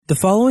The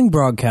following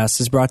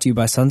broadcast is brought to you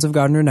by Sons of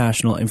God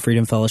International and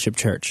Freedom Fellowship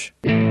Church.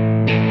 Hello,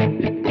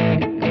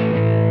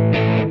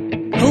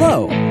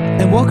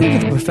 and welcome to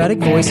the prophetic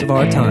voice of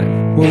our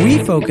time, where we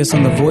focus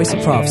on the voice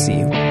of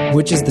prophecy,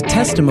 which is the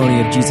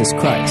testimony of Jesus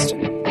Christ.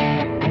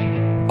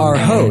 Our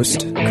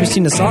host,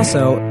 Christina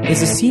Sasso,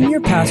 is a senior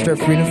pastor at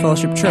Freedom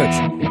Fellowship Church.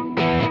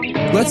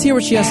 Let's hear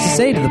what she has to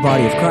say to the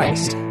body of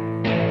Christ.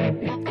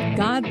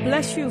 God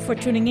bless you for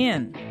tuning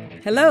in.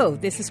 Hello,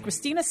 this is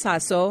Christina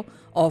Sasso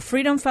of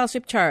Freedom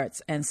Fellowship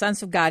Church and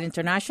Sons of God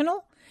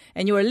International,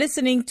 and you are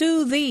listening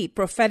to the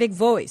prophetic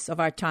voice of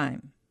our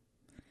time.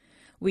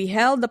 We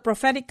held the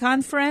prophetic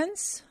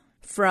conference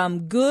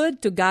From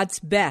Good to God's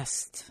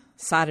Best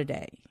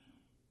Saturday.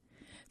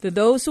 To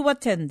those who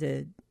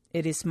attended,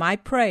 it is my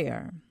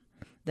prayer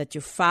that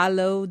you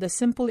follow the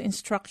simple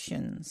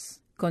instructions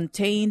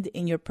contained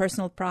in your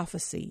personal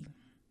prophecy,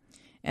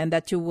 and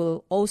that you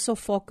will also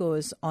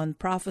focus on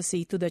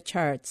prophecy to the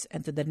church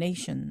and to the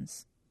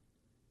nations,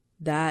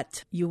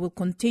 that you will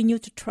continue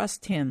to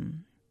trust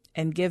Him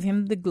and give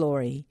Him the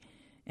glory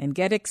and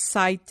get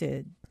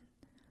excited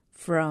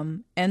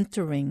from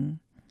entering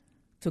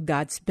to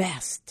God's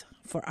best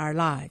for our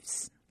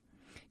lives.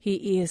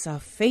 He is a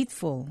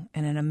faithful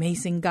and an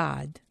amazing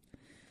God.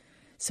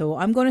 So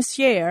I'm going to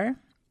share,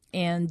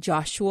 and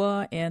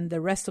Joshua and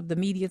the rest of the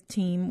media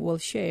team will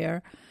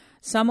share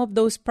some of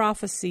those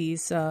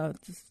prophecies for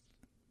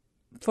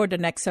the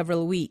next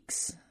several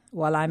weeks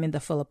while I'm in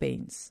the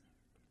Philippines.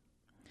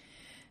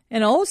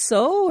 And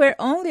also, we're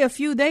only a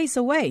few days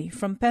away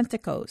from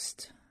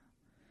Pentecost.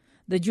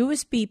 The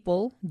Jewish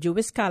people,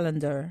 Jewish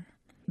calendar,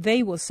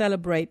 they will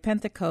celebrate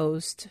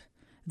Pentecost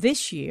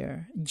this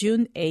year,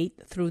 June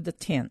 8th through the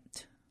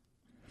 10th.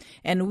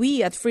 And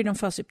we at Freedom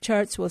Fellowship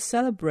Church will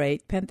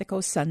celebrate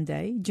Pentecost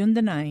Sunday, June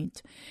the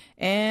 9th,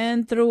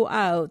 and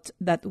throughout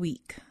that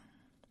week.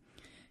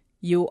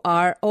 You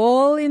are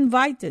all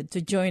invited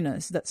to join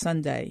us that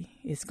Sunday.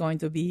 It's going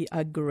to be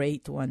a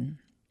great one.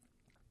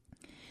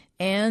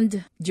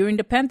 And during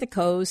the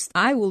Pentecost,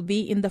 I will be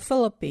in the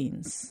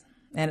Philippines.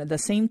 And at the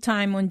same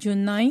time on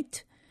June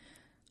 9th,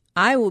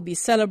 I will be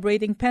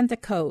celebrating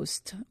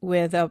Pentecost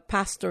with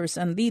pastors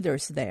and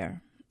leaders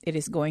there. It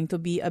is going to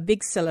be a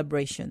big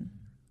celebration.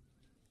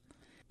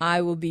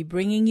 I will be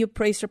bringing you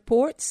praise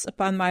reports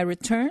upon my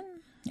return.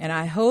 And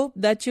I hope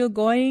that you're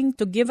going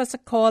to give us a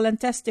call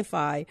and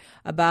testify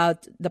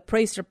about the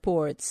praise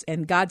reports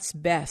and God's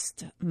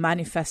best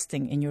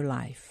manifesting in your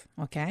life,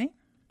 okay?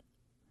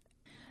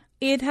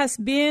 It has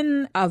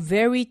been a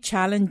very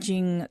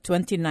challenging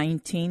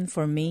 2019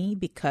 for me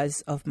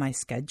because of my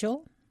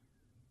schedule.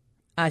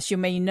 As you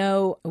may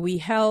know, we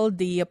held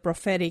the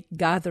prophetic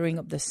gathering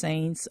of the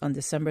saints on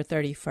December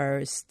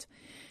 31st.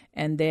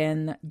 And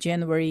then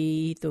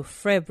January to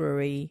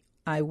February,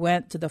 I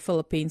went to the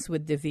Philippines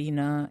with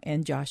Divina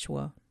and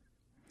Joshua.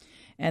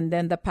 And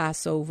then the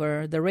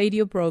Passover, the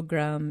radio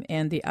program,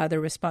 and the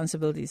other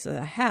responsibilities that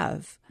I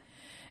have.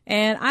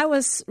 And I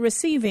was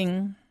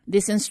receiving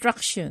this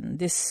instruction,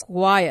 this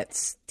quiet,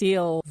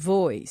 still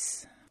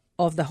voice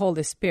of the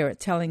Holy Spirit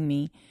telling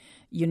me,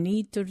 you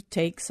need to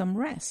take some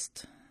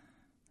rest.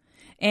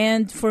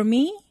 And for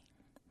me,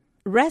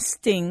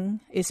 resting,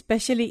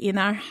 especially in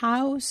our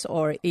house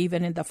or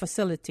even in the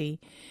facility,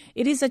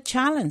 it is a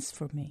challenge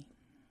for me.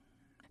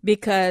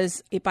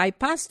 Because if I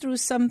pass through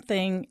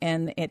something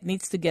and it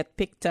needs to get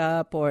picked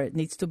up or it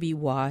needs to be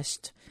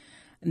washed,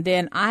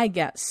 then I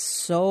get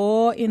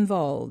so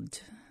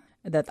involved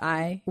that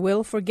I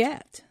will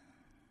forget.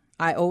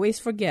 I always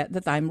forget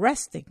that I'm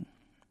resting.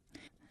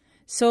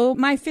 So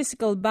my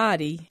physical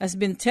body has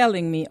been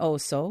telling me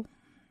also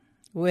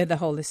with the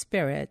Holy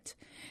Spirit.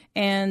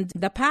 And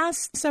the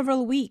past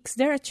several weeks,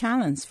 they're a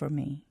challenge for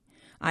me.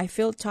 I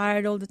feel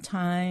tired all the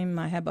time.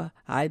 I have a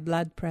high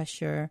blood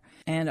pressure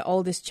and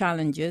all these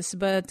challenges,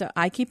 but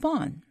I keep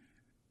on.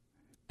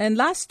 And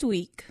last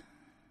week,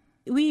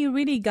 we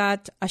really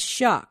got a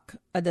shock.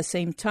 At the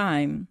same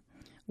time,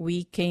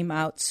 we came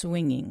out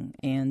swinging,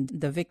 and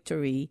the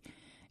victory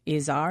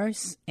is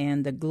ours,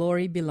 and the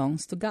glory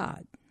belongs to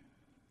God.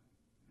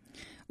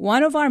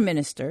 One of our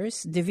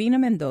ministers, Divina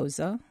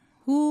Mendoza,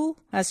 who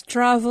has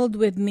traveled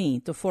with me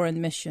to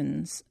foreign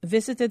missions,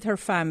 visited her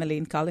family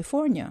in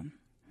California.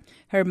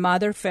 Her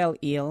mother fell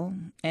ill,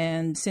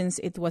 and since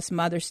it was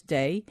Mother's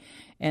Day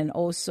and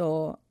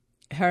also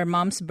her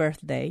mom's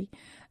birthday,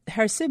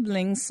 her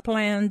siblings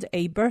planned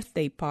a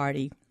birthday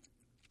party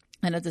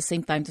and at the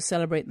same time to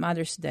celebrate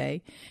Mother's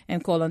Day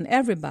and call on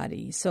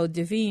everybody. So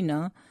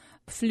Divina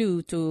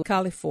flew to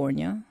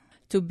California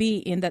to be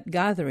in that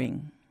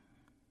gathering.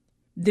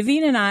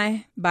 Divina and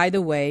I, by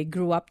the way,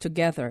 grew up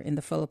together in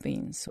the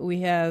Philippines.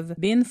 We have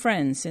been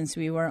friends since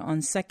we were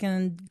on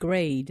second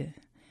grade.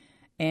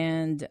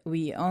 And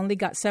we only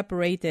got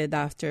separated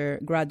after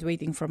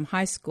graduating from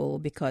high school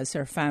because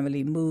her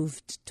family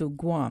moved to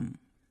Guam.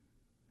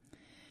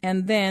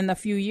 And then a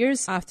few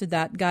years after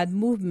that, God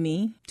moved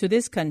me to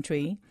this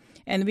country,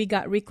 and we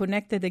got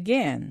reconnected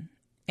again.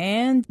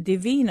 And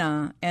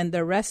Divina and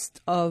the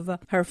rest of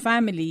her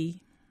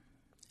family,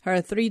 her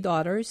 3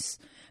 daughters,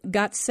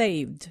 got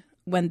saved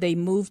when they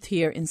moved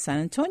here in San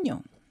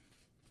Antonio.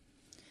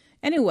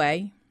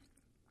 Anyway,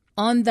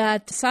 on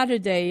that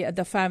Saturday at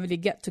the family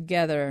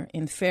get-together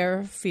in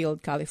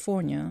Fairfield,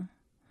 California,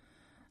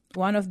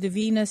 one of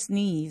Divina's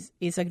niece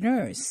is a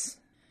nurse,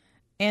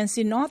 and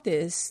she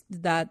noticed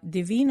that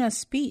Divina's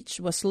speech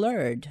was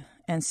slurred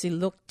and she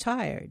looked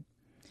tired.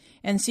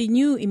 And she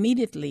knew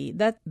immediately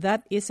that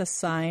that is a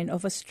sign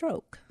of a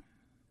stroke.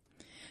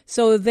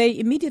 So they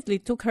immediately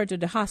took her to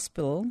the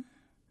hospital,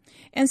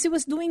 and she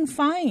was doing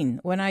fine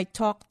when I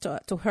talked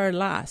to her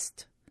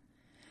last.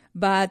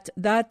 But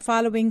that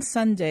following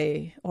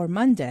Sunday or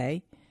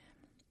Monday,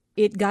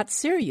 it got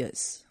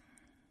serious.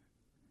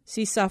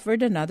 She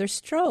suffered another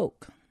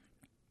stroke.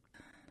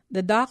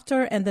 The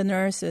doctor and the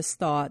nurses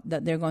thought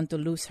that they're going to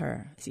lose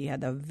her. She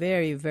had a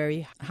very,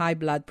 very high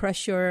blood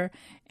pressure,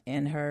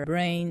 and her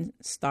brain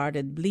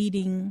started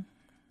bleeding,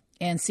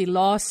 and she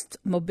lost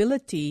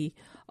mobility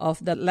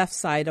of the left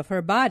side of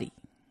her body.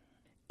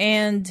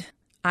 And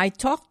I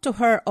talked to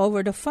her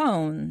over the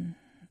phone,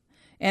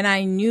 and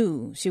I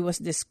knew she was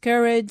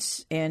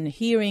discouraged, and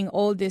hearing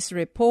all these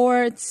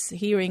reports,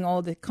 hearing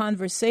all the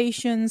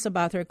conversations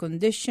about her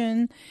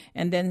condition,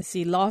 and then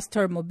she lost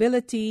her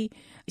mobility.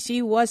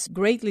 She was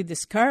greatly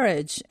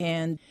discouraged.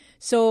 And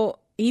so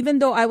even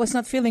though I was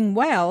not feeling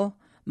well,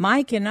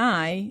 Mike and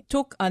I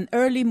took an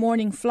early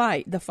morning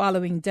flight the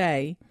following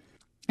day,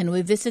 and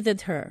we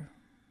visited her.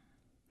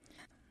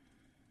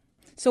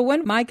 So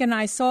when Mike and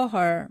I saw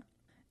her,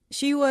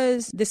 she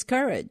was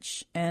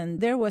discouraged, and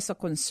there was a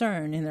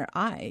concern in her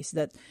eyes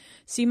that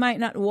she might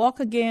not walk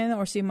again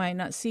or she might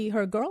not see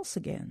her girls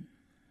again.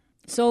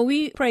 So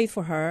we prayed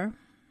for her.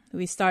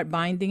 We start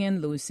binding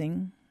and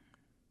loosing.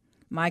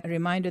 Mike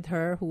reminded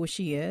her who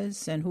she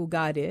is and who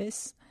God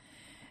is.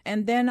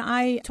 And then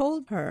I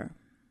told her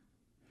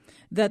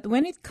that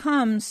when it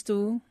comes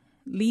to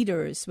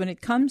leaders, when it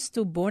comes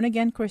to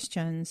born-again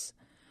Christians,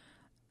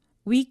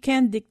 we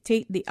can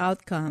dictate the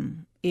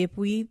outcome if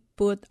we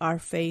put our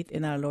faith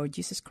in our Lord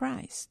Jesus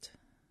Christ.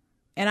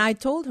 And I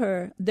told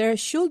her there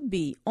should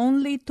be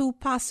only two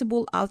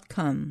possible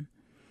outcomes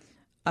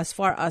as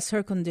far as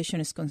her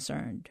condition is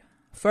concerned.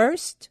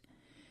 First,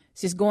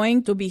 she's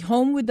going to be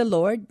home with the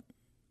Lord,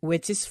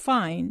 which is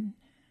fine.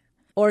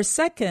 Or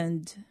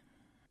second,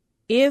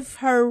 if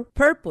her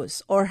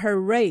purpose or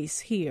her race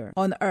here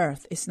on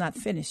earth is not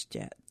finished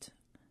yet,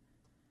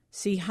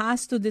 she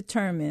has to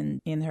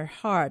determine in her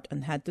heart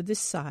and had to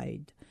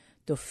decide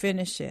to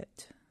finish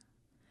it.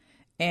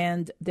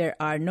 And there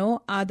are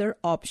no other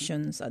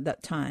options at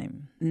that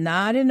time.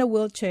 Not in a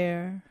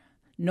wheelchair,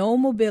 no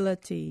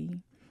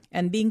mobility,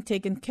 and being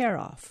taken care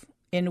of,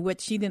 in which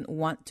she didn't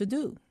want to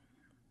do.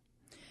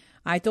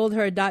 I told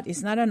her that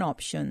is not an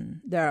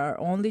option. There are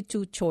only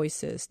two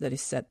choices that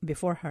is set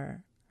before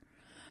her.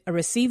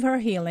 Receive her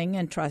healing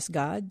and trust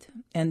God,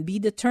 and be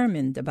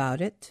determined about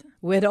it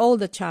with all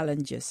the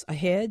challenges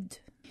ahead,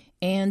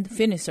 and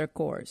finish her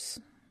course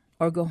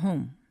or go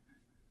home.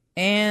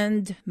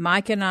 And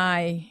Mike and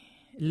I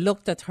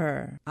looked at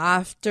her.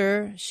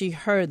 After she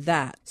heard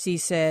that, she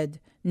said,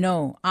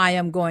 "No, I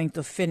am going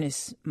to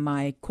finish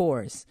my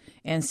course."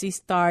 And she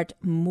started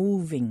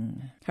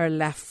moving her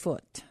left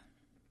foot.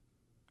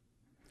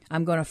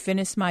 I'm going to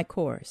finish my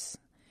course.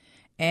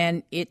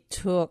 And it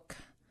took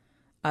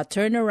a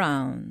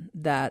turnaround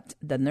that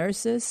the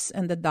nurses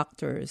and the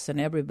doctors and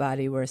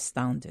everybody were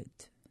astounded.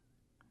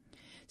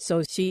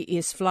 So she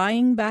is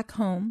flying back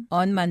home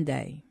on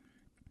Monday.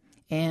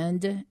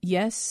 And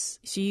yes,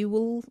 she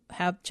will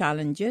have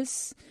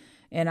challenges,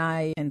 and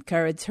I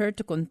encourage her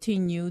to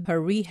continue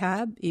her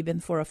rehab even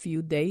for a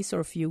few days or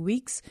a few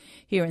weeks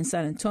here in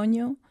San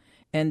Antonio,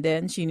 and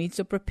then she needs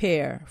to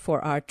prepare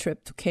for our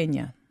trip to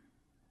Kenya.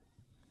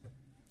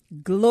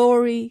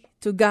 Glory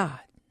to God.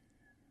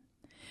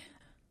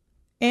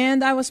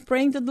 And I was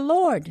praying to the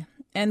Lord,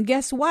 and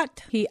guess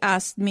what He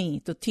asked me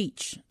to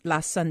teach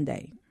last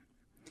Sunday?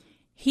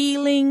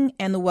 Healing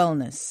and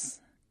wellness,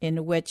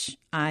 in which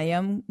I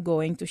am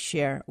going to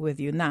share with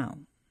you now.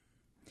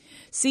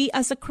 See,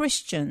 as a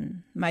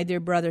Christian, my dear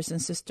brothers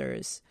and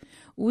sisters,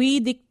 we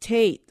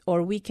dictate,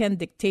 or we can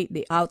dictate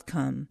the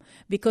outcome,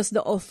 because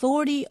the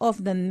authority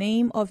of the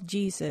name of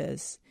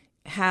Jesus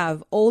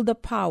have all the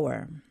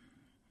power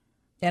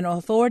and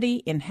authority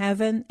in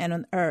heaven and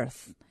on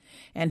earth.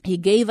 And He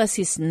gave us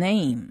His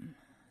name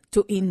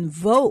to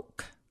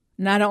invoke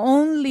not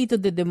only to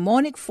the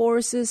demonic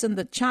forces and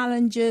the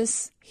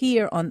challenges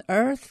here on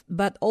earth,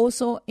 but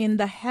also in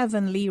the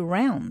heavenly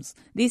realms.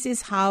 This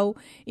is how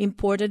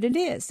important it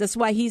is. That's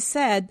why He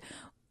said,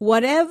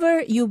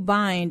 whatever you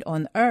bind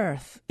on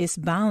earth is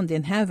bound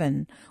in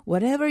heaven.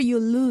 Whatever you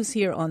loose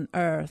here on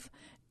earth,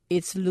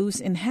 it's loose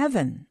in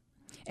heaven.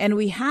 And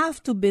we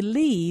have to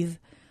believe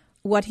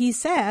what He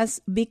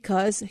says,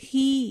 because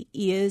He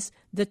is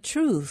the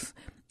truth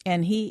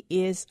and He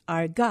is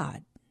our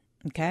God.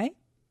 Okay?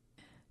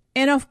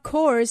 And of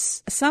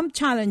course, some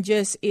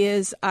challenges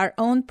is our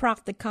own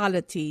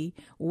practicality,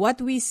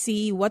 what we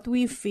see, what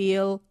we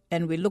feel,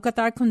 and we look at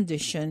our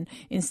condition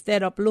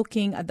instead of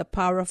looking at the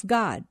power of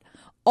God.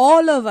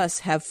 All of us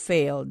have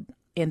failed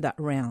in that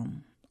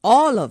realm.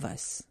 All of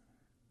us.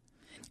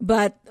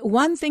 But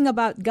one thing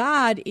about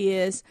God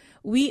is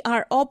we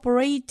are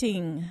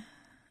operating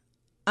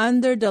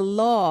under the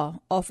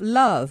law of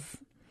love,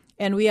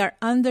 and we are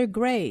under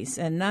grace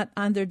and not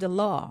under the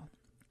law.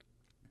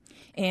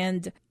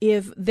 And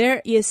if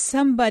there is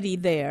somebody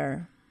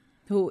there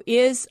who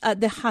is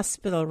at the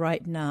hospital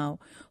right now,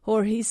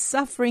 or he's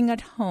suffering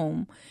at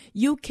home,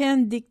 you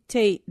can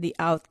dictate the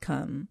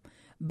outcome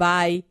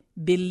by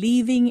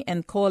believing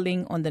and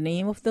calling on the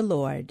name of the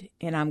Lord.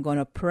 And I'm going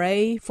to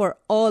pray for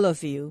all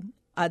of you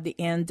at the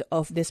end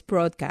of this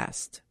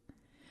broadcast.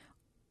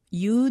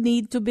 You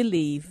need to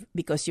believe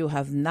because you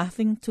have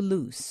nothing to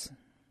lose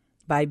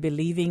by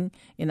believing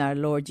in our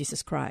Lord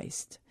Jesus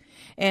Christ.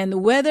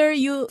 And whether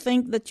you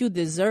think that you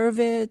deserve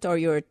it or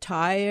you're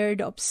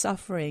tired of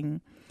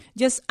suffering,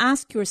 just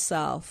ask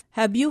yourself,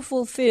 have you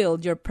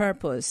fulfilled your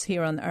purpose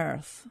here on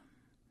earth?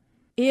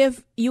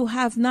 If you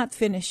have not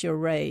finished your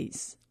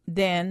race,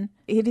 then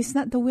it is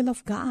not the will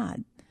of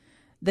God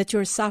that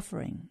you're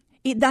suffering.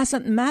 It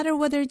doesn't matter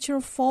whether it's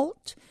your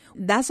fault.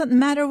 It doesn't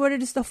matter whether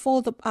it is the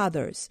fault of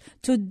others.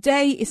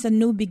 Today is a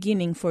new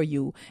beginning for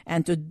you.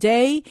 And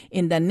today,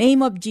 in the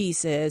name of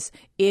Jesus,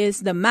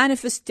 is the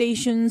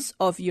manifestations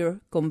of your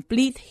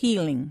complete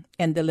healing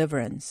and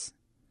deliverance.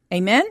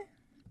 Amen?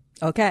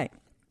 Okay.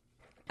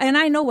 And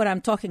I know what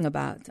I'm talking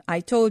about.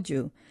 I told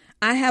you,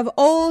 I have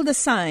all the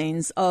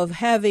signs of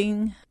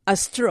having a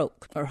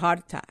stroke or heart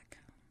attack.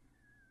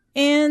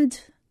 And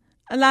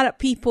a lot of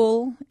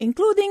people,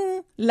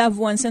 including loved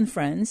ones and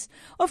friends,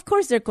 of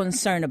course, they're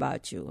concerned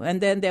about you.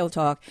 And then they'll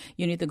talk,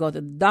 you need to go to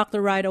the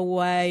doctor right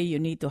away. You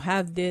need to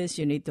have this.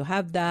 You need to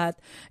have that.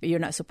 You're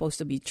not supposed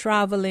to be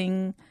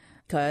traveling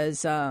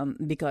because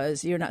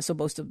you're not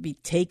supposed to be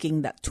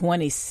taking that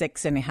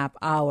 26 and a half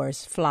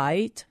hours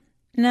flight.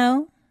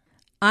 No,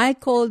 I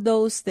call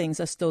those things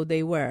as though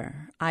they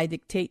were. I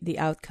dictate the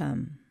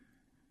outcome.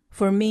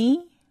 For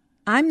me,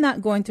 I'm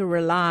not going to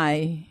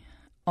rely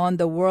on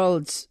the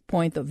world's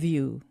point of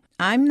view.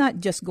 I'm not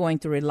just going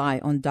to rely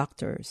on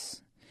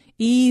doctors,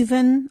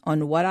 even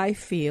on what I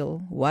feel,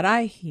 what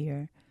I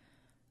hear,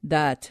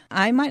 that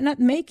I might not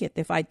make it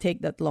if I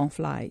take that long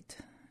flight.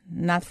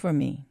 Not for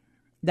me.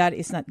 That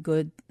is not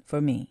good for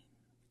me.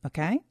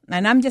 Okay?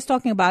 And I'm just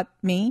talking about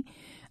me.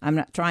 I'm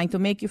not trying to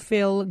make you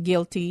feel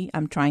guilty.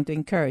 I'm trying to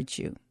encourage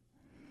you.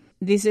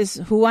 This is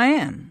who I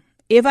am.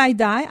 If I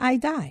die, I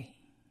die.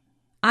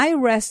 I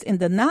rest in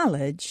the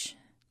knowledge,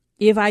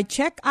 if I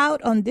check out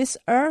on this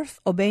earth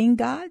obeying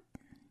God,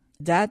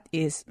 that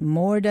is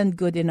more than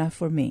good enough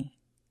for me.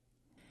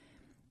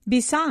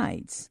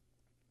 Besides,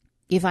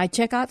 if I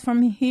check out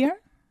from here,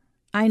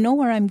 I know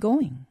where I'm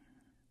going.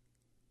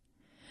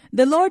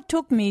 The Lord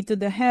took me to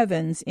the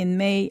heavens in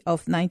May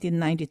of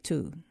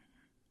 1992.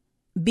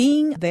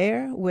 Being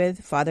there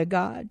with Father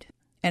God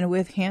and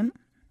with Him,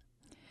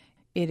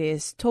 it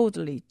is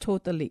totally,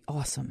 totally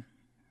awesome.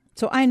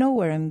 So I know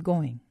where I'm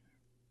going.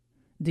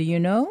 Do you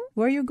know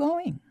where you're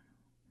going?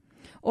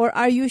 Or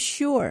are you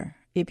sure,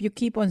 if you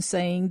keep on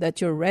saying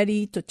that you're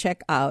ready to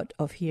check out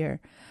of here,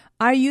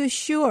 are you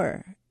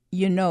sure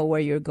you know where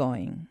you're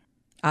going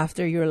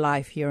after your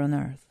life here on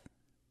earth?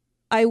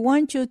 I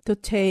want you to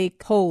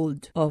take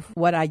hold of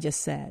what I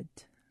just said.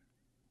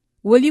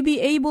 Will you be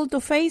able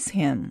to face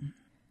Him?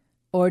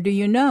 Or do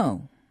you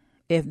know,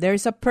 if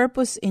there's a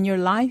purpose in your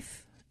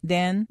life,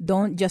 then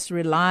don't just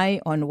rely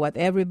on what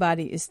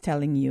everybody is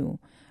telling you.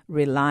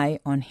 Rely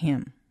on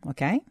Him,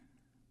 okay?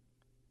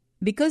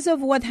 Because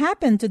of what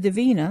happened to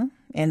Divina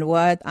and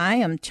what I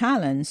am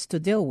challenged to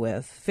deal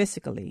with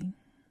physically,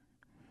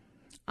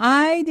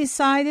 I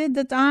decided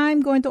that I'm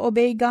going to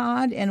obey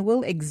God and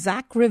will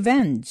exact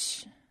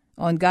revenge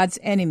on God's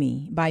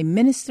enemy by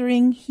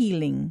ministering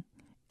healing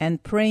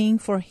and praying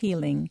for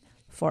healing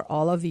for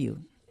all of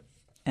you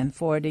and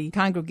for the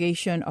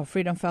congregation of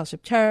Freedom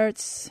Fellowship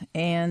Church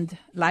and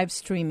live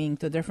streaming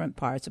to different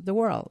parts of the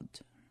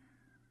world.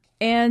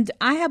 And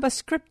I have a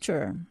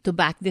scripture to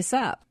back this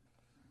up.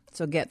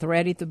 So get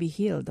ready to be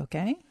healed,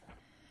 okay?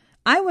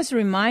 I was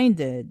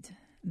reminded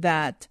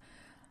that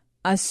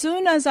as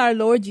soon as our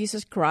Lord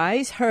Jesus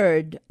Christ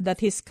heard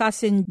that His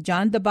cousin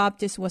John the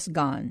Baptist was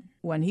gone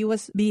when he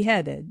was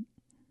beheaded,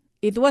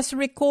 it was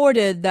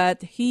recorded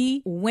that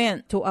He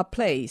went to a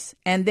place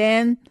and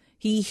then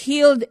He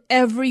healed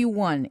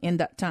everyone in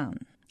that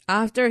town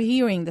after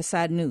hearing the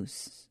sad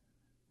news.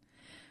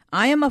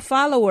 I am a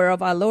follower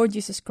of our Lord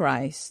Jesus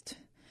Christ,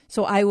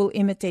 so I will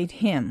imitate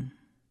Him.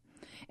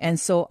 And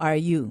so are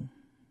you.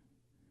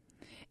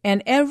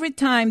 And every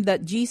time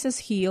that Jesus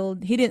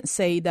healed, He didn't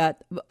say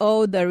that,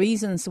 oh, the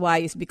reasons why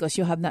is because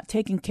you have not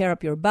taken care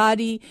of your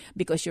body,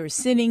 because you're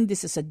sinning,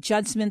 this is a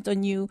judgment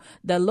on you.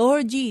 The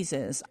Lord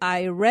Jesus,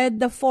 I read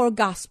the 4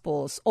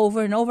 Gospels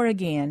over and over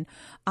again.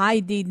 I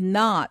did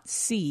not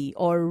see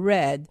or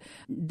read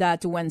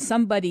that when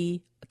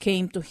somebody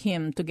came to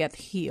Him to get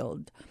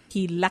healed,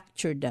 He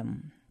lectured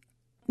them.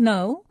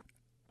 No.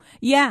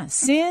 Yeah,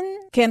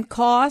 sin can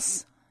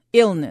cause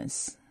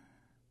illness.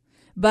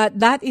 But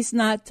that is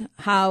not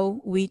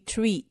how we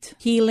treat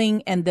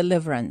healing and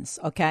deliverance,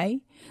 okay?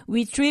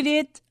 We treat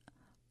it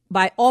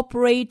by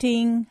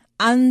operating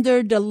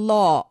under the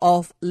law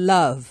of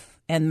love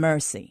and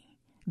mercy,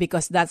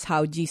 because that's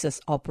how Jesus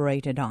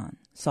operated on.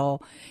 So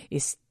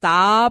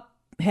stop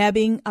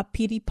having a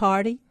pity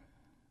party.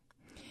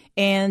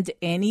 And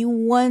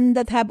anyone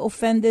that have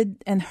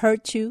offended and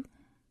hurt you,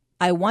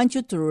 I want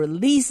you to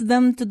release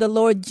them to the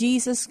Lord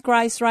Jesus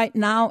Christ right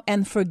now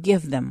and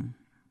forgive them.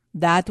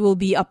 That will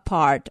be a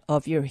part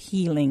of your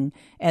healing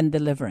and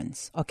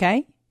deliverance,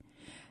 okay?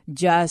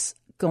 Just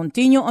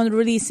continue on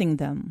releasing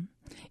them,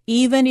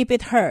 even if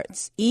it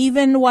hurts,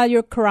 even while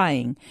you're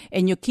crying,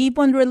 and you keep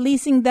on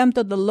releasing them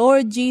to the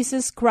Lord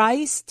Jesus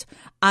Christ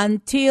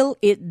until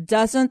it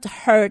doesn't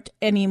hurt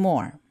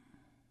anymore,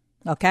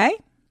 okay?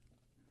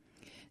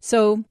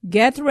 So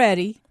get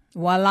ready.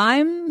 While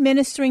I'm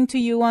ministering to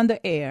you on the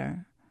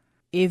air,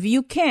 if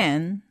you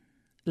can,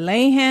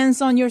 lay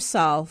hands on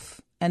yourself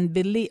and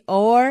believe,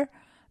 or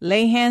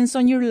lay hands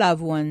on your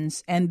loved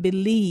ones and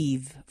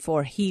believe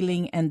for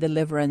healing and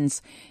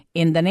deliverance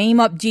in the name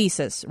of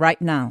Jesus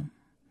right now.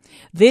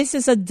 This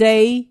is a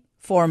day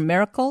for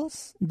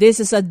miracles.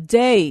 This is a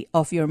day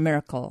of your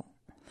miracle.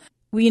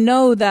 We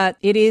know that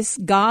it is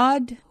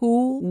God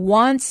who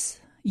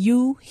wants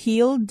you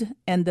healed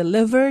and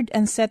delivered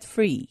and set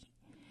free.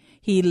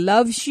 He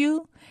loves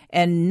you,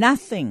 and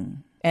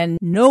nothing and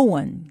no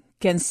one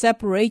can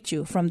separate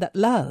you from that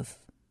love.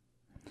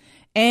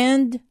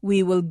 And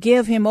we will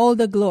give him all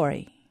the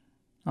glory.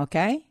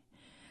 Okay?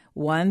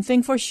 One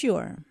thing for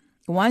sure.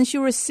 Once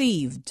you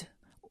received,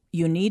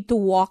 you need to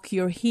walk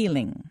your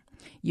healing.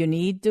 You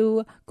need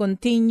to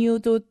continue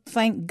to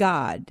thank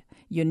God.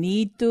 You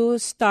need to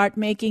start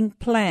making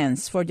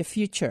plans for the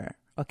future.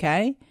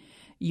 Okay?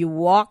 You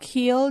walk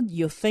healed,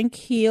 you think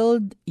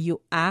healed,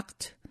 you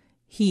act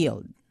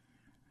healed.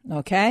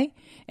 Okay?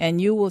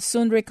 And you will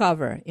soon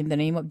recover in the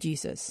name of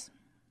Jesus.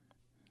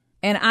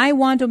 And I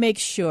want to make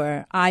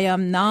sure I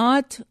am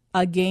not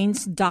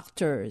against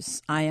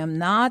doctors. I am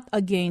not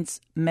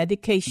against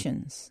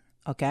medications.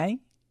 Okay?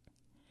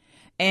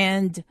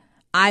 And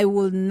I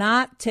will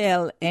not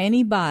tell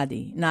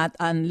anybody, not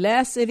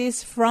unless it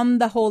is from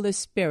the Holy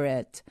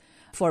Spirit,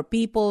 for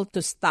people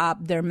to stop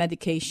their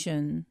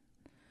medication.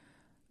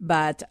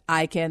 But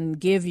I can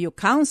give you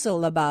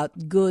counsel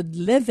about good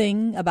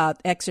living,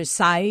 about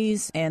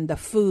exercise and the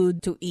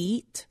food to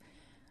eat,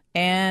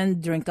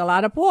 and drink a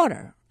lot of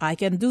water. I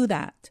can do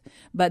that.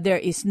 But there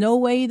is no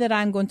way that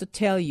I'm going to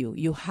tell you.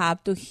 You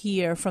have to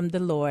hear from the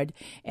Lord.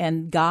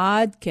 And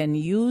God can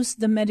use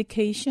the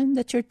medication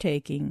that you're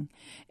taking.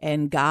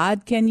 And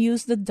God can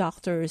use the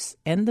doctors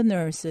and the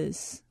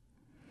nurses.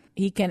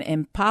 He can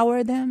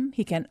empower them.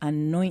 He can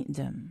anoint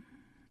them.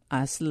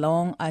 As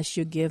long as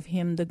you give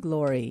him the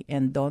glory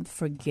and don't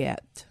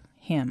forget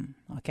him,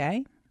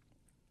 okay?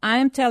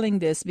 I'm telling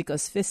this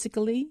because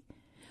physically,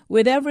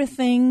 with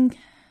everything,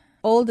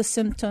 all the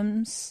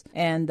symptoms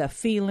and the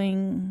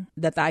feeling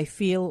that I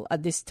feel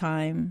at this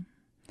time,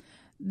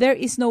 there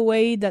is no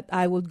way that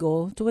I would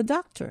go to a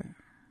doctor.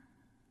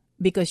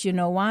 Because you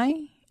know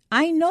why?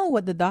 I know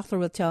what the doctor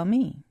will tell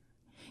me.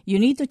 You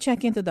need to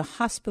check into the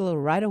hospital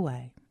right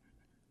away.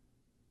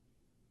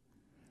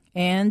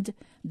 And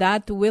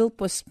that will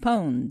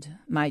postpone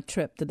my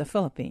trip to the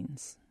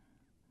Philippines.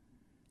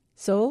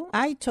 So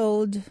I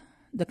told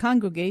the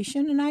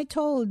congregation and I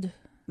told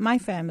my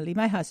family,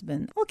 my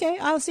husband, okay,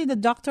 I'll see the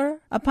doctor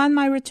upon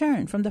my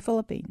return from the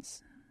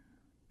Philippines.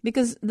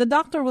 Because the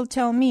doctor will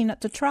tell me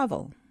not to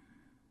travel.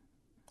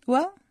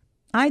 Well,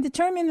 I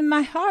determined in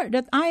my heart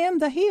that I am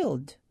the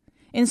healed,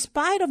 in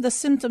spite of the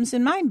symptoms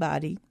in my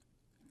body.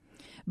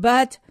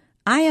 But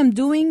I am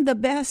doing the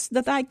best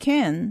that I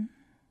can,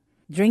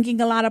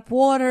 drinking a lot of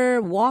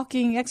water,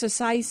 walking,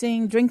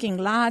 exercising, drinking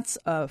lots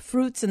of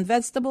fruits and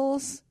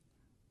vegetables.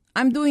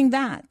 I'm doing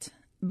that.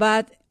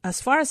 But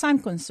as far as I'm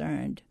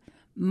concerned,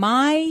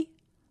 my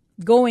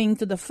going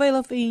to the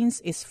Philippines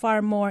is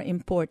far more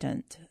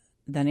important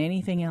than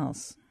anything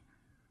else.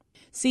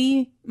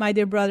 See, my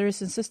dear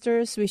brothers and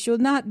sisters, we should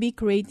not be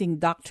creating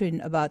doctrine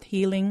about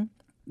healing,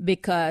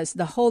 because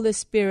the Holy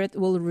Spirit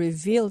will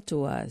reveal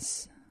to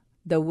us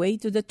the way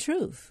to the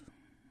truth.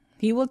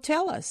 He will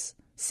tell us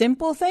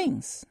simple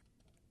things,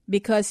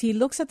 because he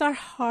looks at our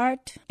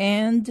heart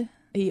and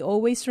he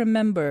always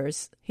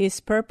remembers his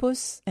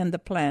purpose and the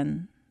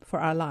plan for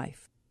our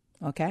life.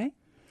 Okay?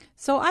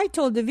 So I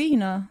told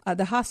Divina at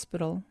the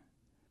hospital,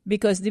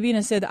 because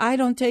Divina said, I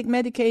don't take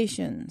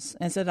medications.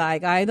 And said,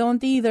 I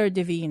don't either,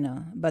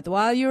 Divina. But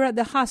while you're at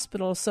the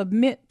hospital,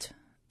 submit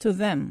to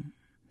them,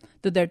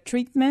 to their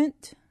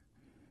treatment,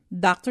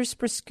 doctor's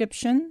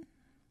prescription.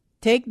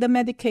 Take the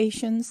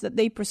medications that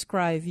they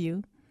prescribe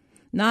you,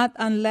 not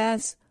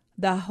unless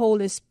the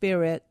Holy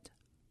Spirit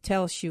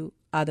tells you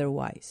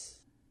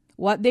otherwise.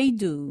 What they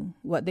do,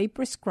 what they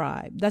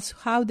prescribe, that's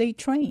how they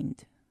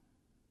trained.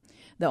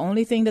 The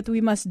only thing that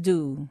we must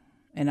do,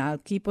 and I'll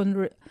keep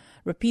on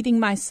repeating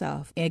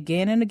myself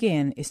again and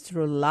again, is to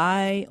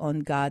rely on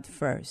God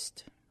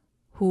first,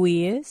 who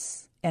he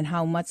is and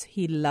how much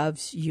he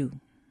loves you.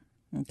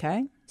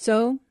 Okay?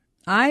 So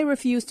I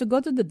refuse to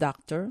go to the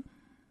doctor,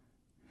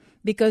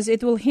 because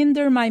it will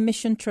hinder my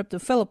mission trip to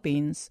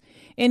Philippines,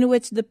 in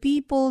which the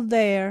people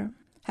there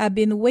have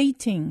been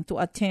waiting to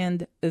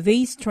attend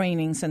these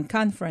trainings and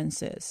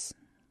conferences.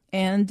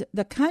 And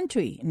the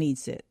country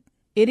needs it.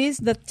 It is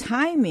the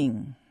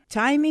timing.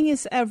 Timing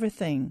is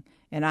everything,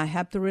 and I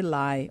have to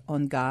rely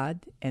on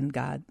God and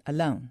God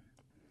alone.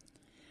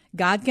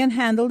 God can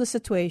handle the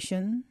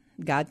situation.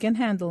 God can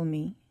handle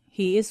me.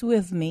 He is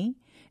with me,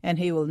 and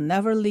He will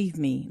never leave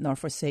me nor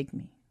forsake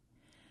me.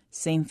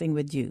 Same thing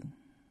with you.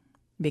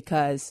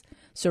 Because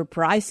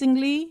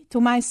surprisingly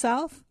to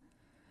myself,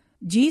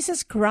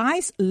 Jesus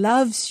Christ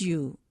loves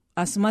you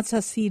as much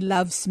as He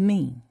loves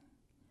me.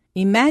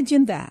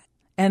 Imagine that.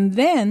 And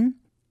then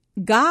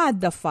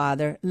God the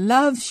Father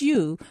loves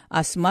you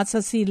as much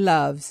as He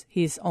loves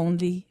His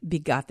only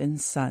begotten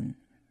Son.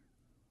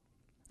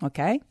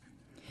 Okay?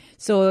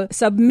 So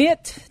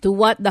submit to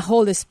what the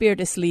Holy Spirit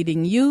is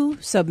leading you.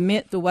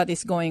 Submit to what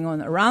is going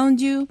on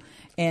around you.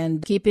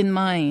 And keep in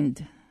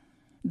mind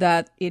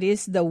that it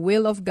is the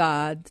will of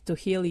God to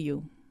heal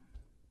you.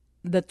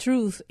 The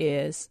truth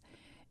is,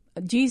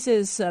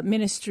 Jesus'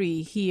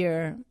 ministry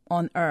here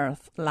on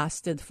earth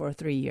lasted for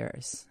 3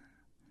 years.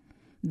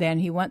 Then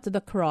He went to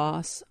the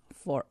cross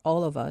for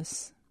all of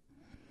us,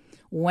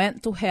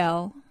 went to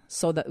hell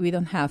so that we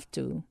don't have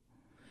to,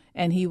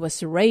 and He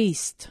was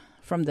raised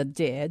from the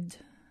dead.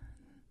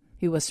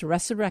 He was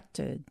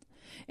resurrected,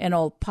 and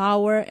all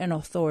power and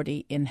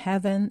authority in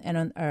heaven and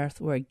on earth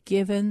were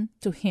given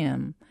to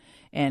Him,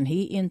 and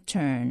He in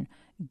turn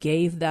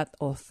gave that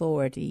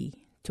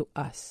authority to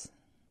us.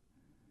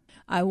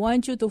 I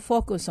want you to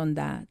focus on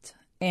that.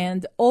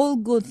 And all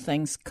good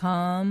things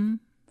come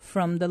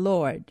from the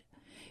Lord.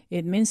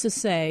 It means to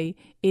say,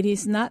 it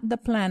is not the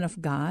plan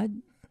of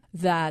God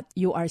that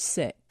you are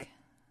sick,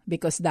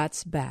 because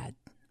that's bad.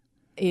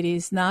 It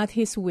is not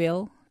His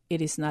will.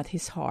 It is not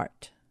His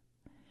heart.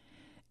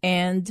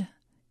 And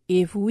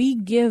if we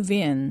give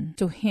in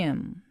to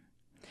Him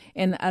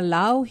and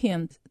allow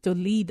Him to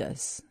lead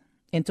us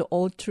into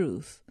all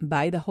truth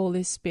by the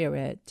Holy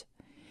Spirit,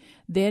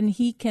 then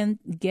He can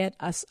get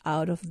us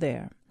out of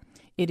there.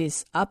 It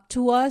is up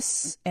to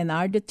us and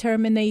our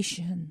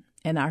determination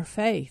and our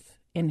faith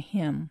in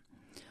Him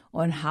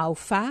on how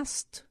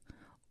fast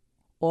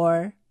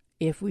or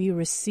if we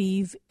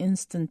receive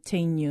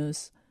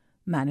instantaneous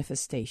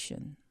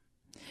manifestation.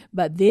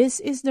 But this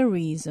is the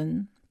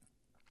reason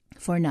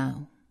for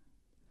now.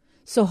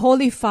 So,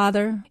 Holy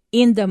Father,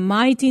 in the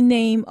mighty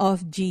name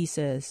of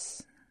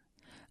Jesus,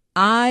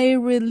 I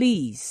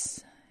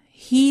release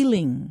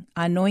healing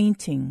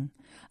anointing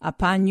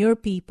upon your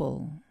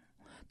people,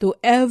 to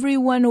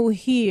everyone who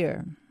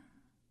hear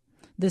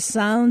the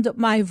sound of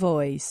my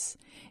voice.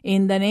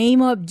 In the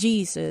name of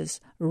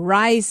Jesus,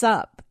 rise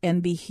up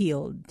and be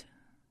healed.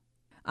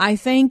 I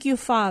thank you,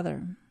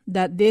 Father,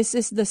 that this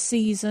is the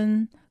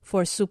season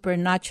for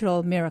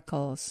supernatural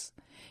miracles.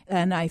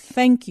 And I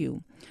thank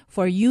you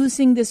for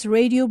using this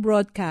radio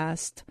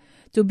broadcast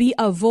to be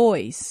a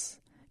voice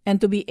and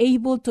to be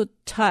able to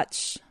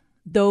touch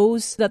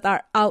those that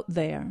are out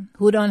there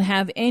who don't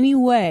have any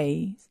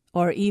way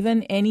or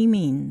even any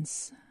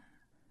means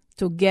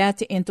to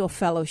get into a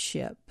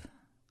fellowship.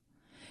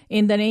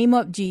 In the name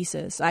of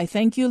Jesus, I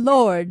thank you,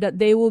 Lord, that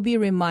they will be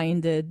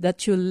reminded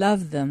that you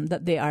love them,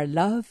 that they are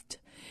loved,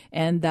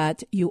 and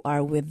that you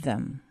are with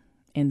them.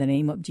 In the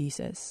name of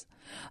Jesus.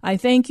 I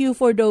thank you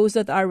for those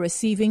that are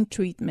receiving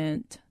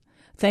treatment.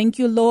 Thank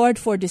you, Lord,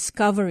 for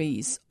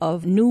discoveries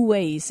of new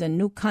ways and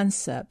new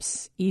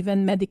concepts,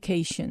 even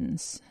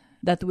medications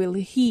that will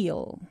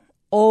heal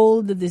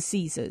all the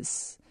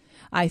diseases.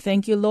 I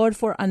thank you, Lord,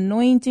 for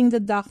anointing the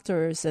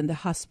doctors and the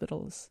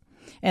hospitals.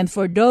 And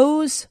for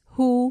those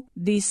who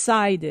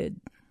decided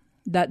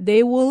that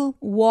they will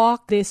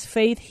walk this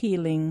faith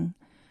healing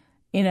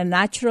in a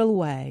natural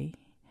way,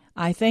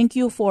 I thank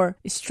you for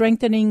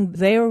strengthening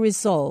their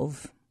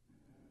resolve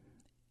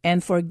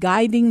and for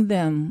guiding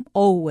them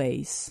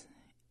always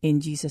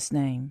in Jesus'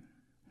 name.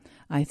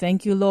 I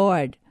thank you,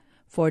 Lord,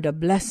 for the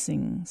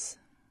blessings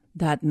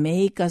that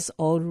make us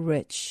all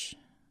rich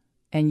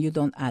and you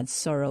don't add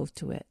sorrow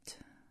to it.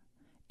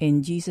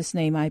 In Jesus'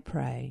 name I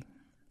pray.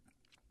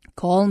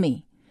 Call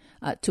me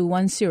at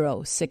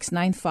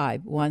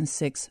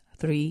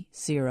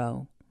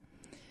 210-695-1630.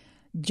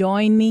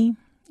 Join me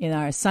in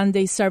our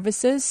Sunday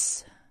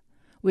services.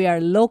 We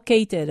are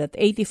located at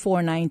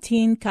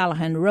 8419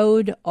 Callahan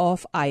Road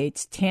off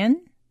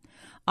IH-10.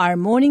 Our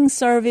morning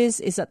service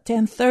is at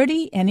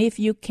 10:30, and if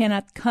you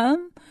cannot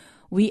come,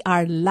 we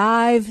are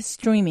live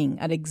streaming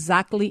at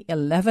exactly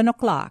 11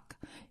 o'clock.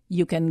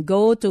 You can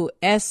go to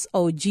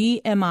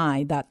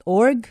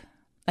sogmi.org.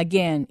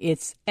 Again,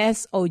 it's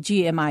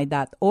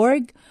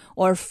sogmi.org,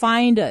 or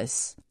find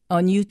us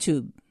on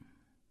YouTube.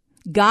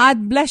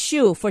 God bless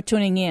you for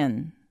tuning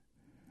in.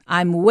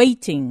 I'm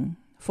waiting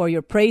for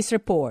your praise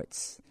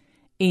reports.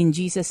 In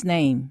Jesus'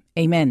 name,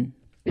 amen.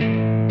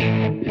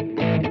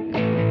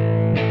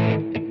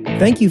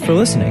 Thank you for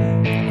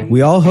listening.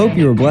 We all hope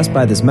you were blessed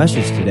by this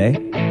message today.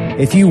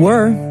 If you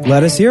were,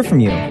 let us hear from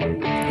you.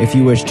 If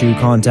you wish to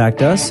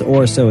contact us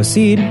or sow a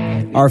seed,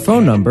 Our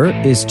phone number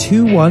is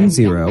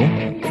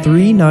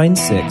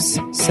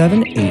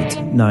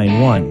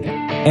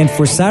 210-396-7891. And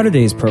for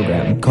Saturday's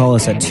program, call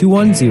us at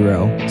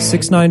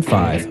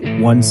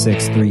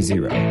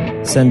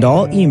 210-695-1630. Send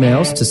all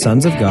emails to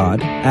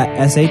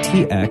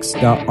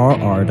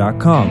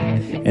sonsofgod@satx.rr.com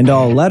and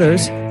all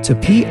letters to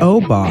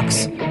P.O.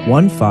 Box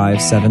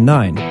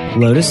 1579,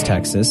 Lotus,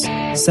 Texas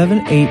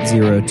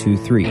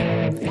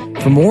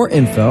 78023. For more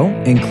info,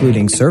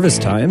 including service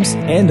times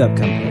and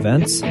upcoming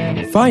events,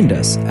 find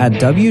us at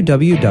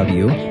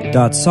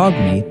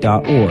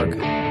www.sogmi.org.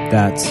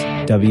 That's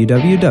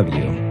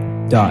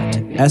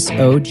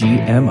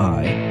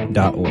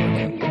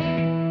www.sogmi.org.